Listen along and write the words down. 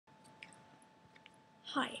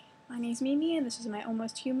Hi, my name's Mimi and this is my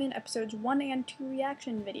Almost Human episodes 1 and 2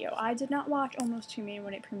 reaction video. I did not watch Almost Human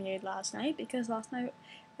when it premiered last night because last night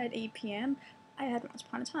at 8 p.m. I had Once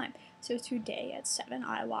Upon a Time. So today at 7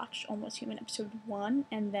 I watched Almost Human episode 1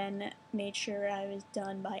 and then made sure I was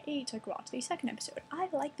done by 8 so I could watch the second episode. I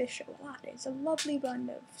like this show a lot. It's a lovely blend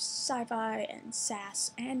of sci-fi and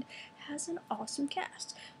sass and has an awesome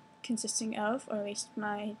cast consisting of, or at least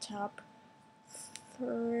my top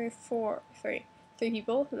three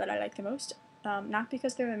people that I like the most. Not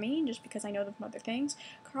because they're the main, just because I know them from other things.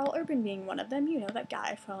 Karl Urban being one of them, you know, that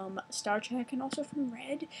guy from Star Trek and also from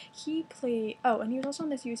Red. He played, and he was also on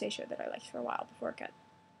this USA show that I liked for a while before it got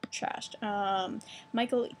trashed.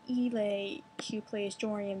 Michael Ealy, who plays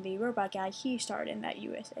Dorian, the robot guy, he starred in that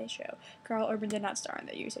USA show. Karl Urban did not star in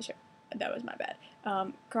that USA show. That was my bad.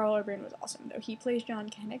 Karl Urban was awesome, though. He plays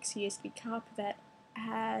John Kennex. He is the cop that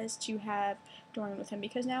has to have Dorian with him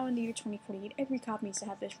because now in the year 2048, every cop needs to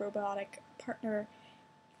have this robotic partner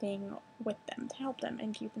thing with them to help them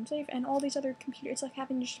and keep them safe. And all these other computers, it's like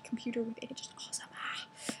having just a computer with it. It's just awesome.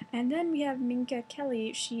 And then we have Minka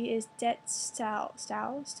Kelly. She is Det Stow.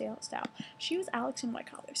 She was Alex in White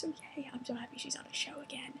Collar. So yay! I'm so happy she's on the show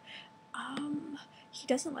again. He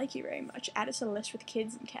doesn't like you very much. Add it to the list with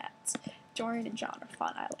kids and cats. Dorian and John are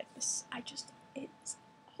fun. I like this. It's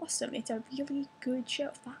awesome. It's a really good show.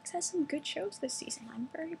 Fox has some good shows this season. I'm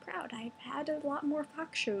very proud. I've had a lot more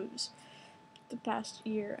Fox shows the past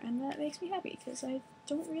year, and that makes me happy because I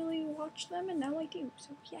don't really watch them, and now I do.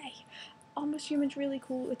 So yay! Almost Human's really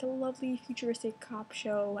cool. It's a lovely futuristic cop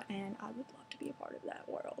show, and I would love to be a part of that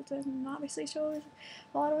world. And obviously, so there's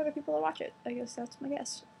a lot of other people that watch it. I guess that's my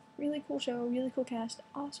guess. Really cool show, really cool cast,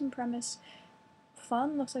 awesome premise,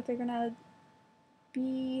 fun. Looks like they're gonna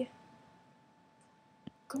be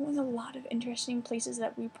going a lot of interesting places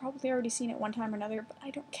that we've probably already seen at one time or another, but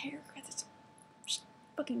I don't care because it's just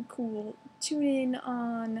fucking cool. Tune in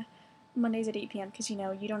on Mondays at 8 p.m. because you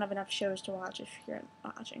know you don't have enough shows to watch if you're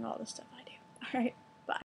watching all the stuff I do. Alright.